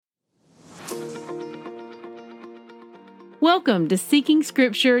Welcome to Seeking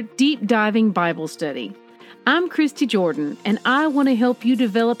Scripture Deep Diving Bible Study. I'm Christy Jordan, and I want to help you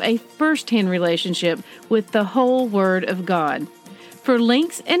develop a first-hand relationship with the whole Word of God. For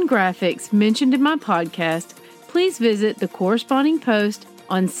links and graphics mentioned in my podcast, please visit the corresponding post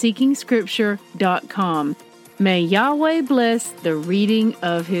on seekingscripture.com. May Yahweh bless the reading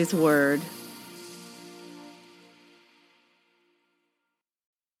of His Word.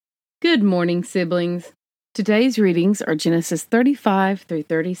 Good morning, siblings. Today's readings are Genesis 35 through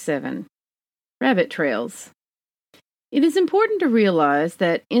 37. Rabbit trails. It is important to realize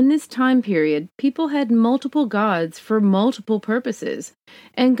that in this time period, people had multiple gods for multiple purposes,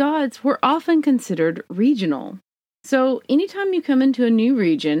 and gods were often considered regional. So, anytime you come into a new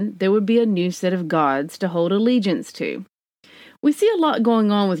region, there would be a new set of gods to hold allegiance to. We see a lot going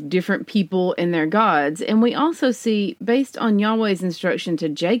on with different people and their gods, and we also see, based on Yahweh's instruction to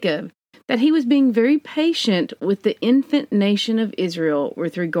Jacob, that he was being very patient with the infant nation of Israel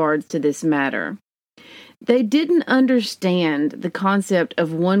with regards to this matter. They didn't understand the concept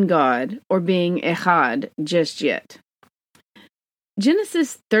of one God or being Echad just yet.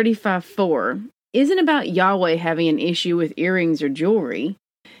 Genesis 35:4 isn't about Yahweh having an issue with earrings or jewelry.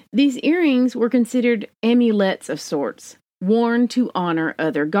 These earrings were considered amulets of sorts, worn to honor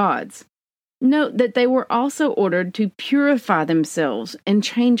other gods. Note that they were also ordered to purify themselves and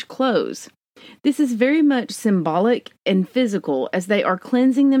change clothes. This is very much symbolic and physical, as they are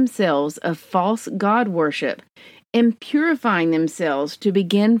cleansing themselves of false god worship and purifying themselves to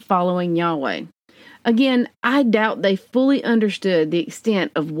begin following Yahweh. Again, I doubt they fully understood the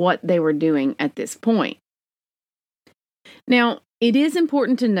extent of what they were doing at this point. Now, it is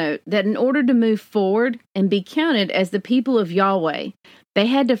important to note that in order to move forward and be counted as the people of Yahweh, they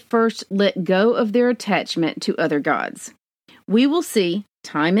had to first let go of their attachment to other gods. We will see,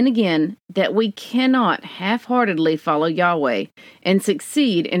 time and again, that we cannot half-heartedly follow Yahweh and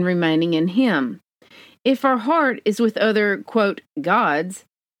succeed in remaining in Him. If our heart is with other, quote, gods,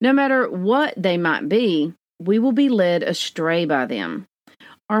 no matter what they might be, we will be led astray by them.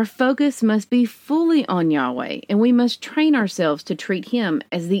 Our focus must be fully on Yahweh, and we must train ourselves to treat Him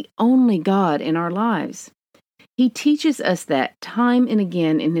as the only God in our lives. He teaches us that time and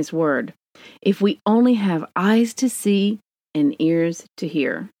again in His Word, if we only have eyes to see and ears to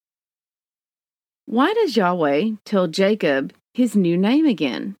hear. Why does Yahweh tell Jacob his new name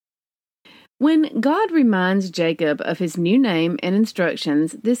again? When God reminds Jacob of his new name and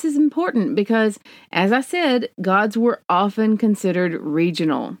instructions, this is important because, as I said, gods were often considered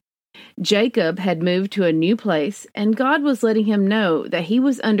regional. Jacob had moved to a new place, and God was letting him know that he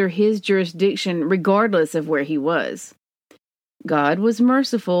was under his jurisdiction regardless of where he was. God was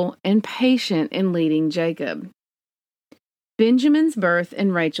merciful and patient in leading Jacob. Benjamin's birth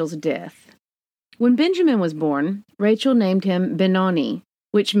and Rachel's death. When Benjamin was born, Rachel named him Benoni,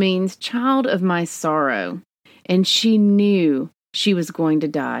 which means child of my sorrow, and she knew she was going to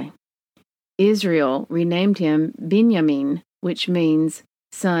die. Israel renamed him Binyamin, which means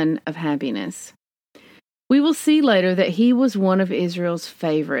son of happiness. We will see later that he was one of Israel's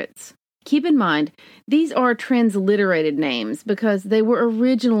favorites. Keep in mind, these are transliterated names because they were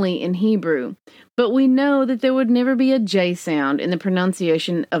originally in Hebrew, but we know that there would never be a J sound in the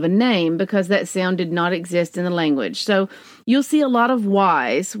pronunciation of a name because that sound did not exist in the language. So you'll see a lot of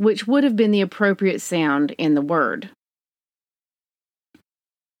Ys, which would have been the appropriate sound in the word.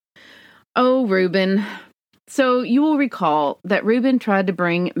 Oh, Reuben. So you will recall that Reuben tried to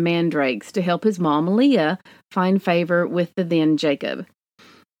bring mandrakes to help his mom, Leah, find favor with the then Jacob.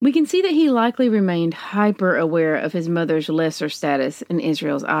 We can see that he likely remained hyper-aware of his mother's lesser status in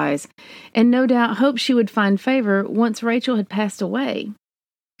Israel's eyes, and no doubt hoped she would find favor once Rachel had passed away.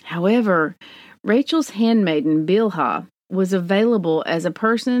 However, Rachel's handmaiden, Bilhah, was available as a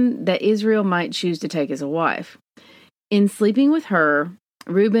person that Israel might choose to take as a wife. In sleeping with her,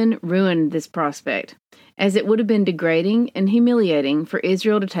 Reuben ruined this prospect, as it would have been degrading and humiliating for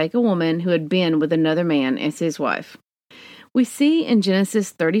Israel to take a woman who had been with another man as his wife. We see in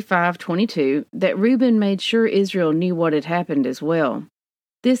Genesis 35:22 that Reuben made sure Israel knew what had happened as well.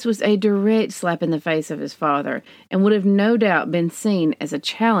 This was a direct slap in the face of his father and would have no doubt been seen as a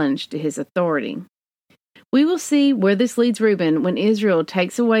challenge to his authority. We will see where this leads Reuben when Israel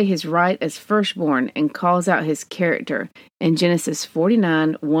takes away his right as firstborn and calls out his character in Genesis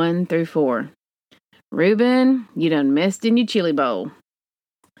 49:1-4. Reuben, you done messed in your chili bowl.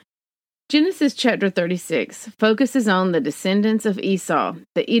 Genesis chapter 36 focuses on the descendants of Esau,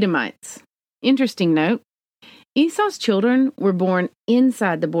 the Edomites. Interesting note, Esau's children were born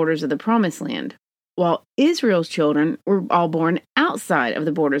inside the borders of the Promised Land, while Israel's children were all born outside of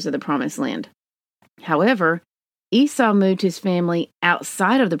the borders of the Promised Land. However, Esau moved his family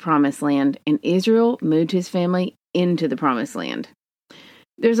outside of the Promised Land, and Israel moved his family into the Promised Land.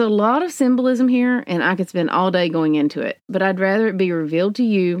 There's a lot of symbolism here, and I could spend all day going into it, but I'd rather it be revealed to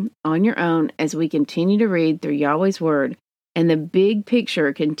you on your own as we continue to read through Yahweh's Word, and the big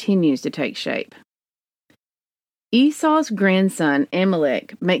picture continues to take shape. Esau's grandson,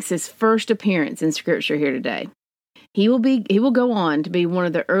 Amalek, makes his first appearance in Scripture here today. He will go on to be one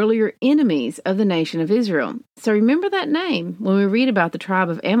of the earlier enemies of the nation of Israel. So remember that name when we read about the tribe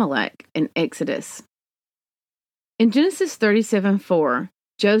of Amalek in Exodus. In Genesis 37:4,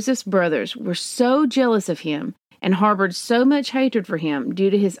 Joseph's brothers were so jealous of him and harbored so much hatred for him due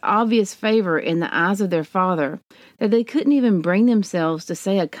to his obvious favor in the eyes of their father that they couldn't even bring themselves to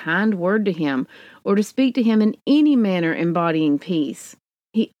say a kind word to him or to speak to him in any manner embodying peace.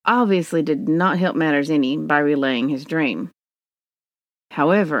 He obviously did not help matters any by relaying his dream.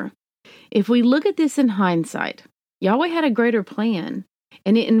 However, if we look at this in hindsight, Yahweh had a greater plan,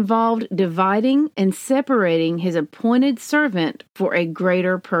 and it involved dividing and separating his appointed servant for a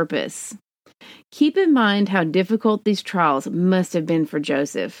greater purpose. Keep in mind how difficult these trials must have been for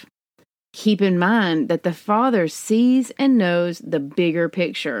Joseph. Keep in mind that the Father sees and knows the bigger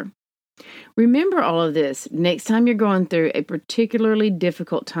picture. Remember all of this next time you're going through a particularly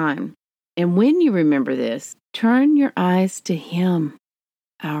difficult time. And when you remember this, turn your eyes to Him,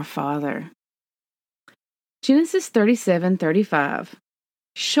 our Father. Genesis 37:35.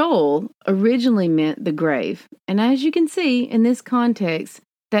 Sheol originally meant the grave, and as you can see in this context,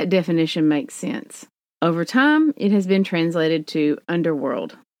 that definition makes sense. Over time, it has been translated to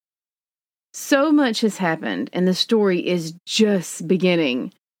underworld. So much has happened, and the story is just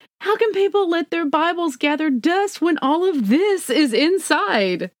beginning. How can people let their Bibles gather dust when all of this is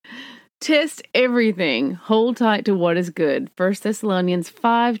inside? Test everything. Hold tight to what is good. 1 Thessalonians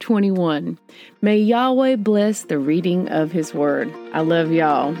 5:21. May Yahweh bless the reading of His Word. I love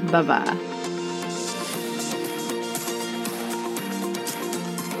y'all. Bye-bye.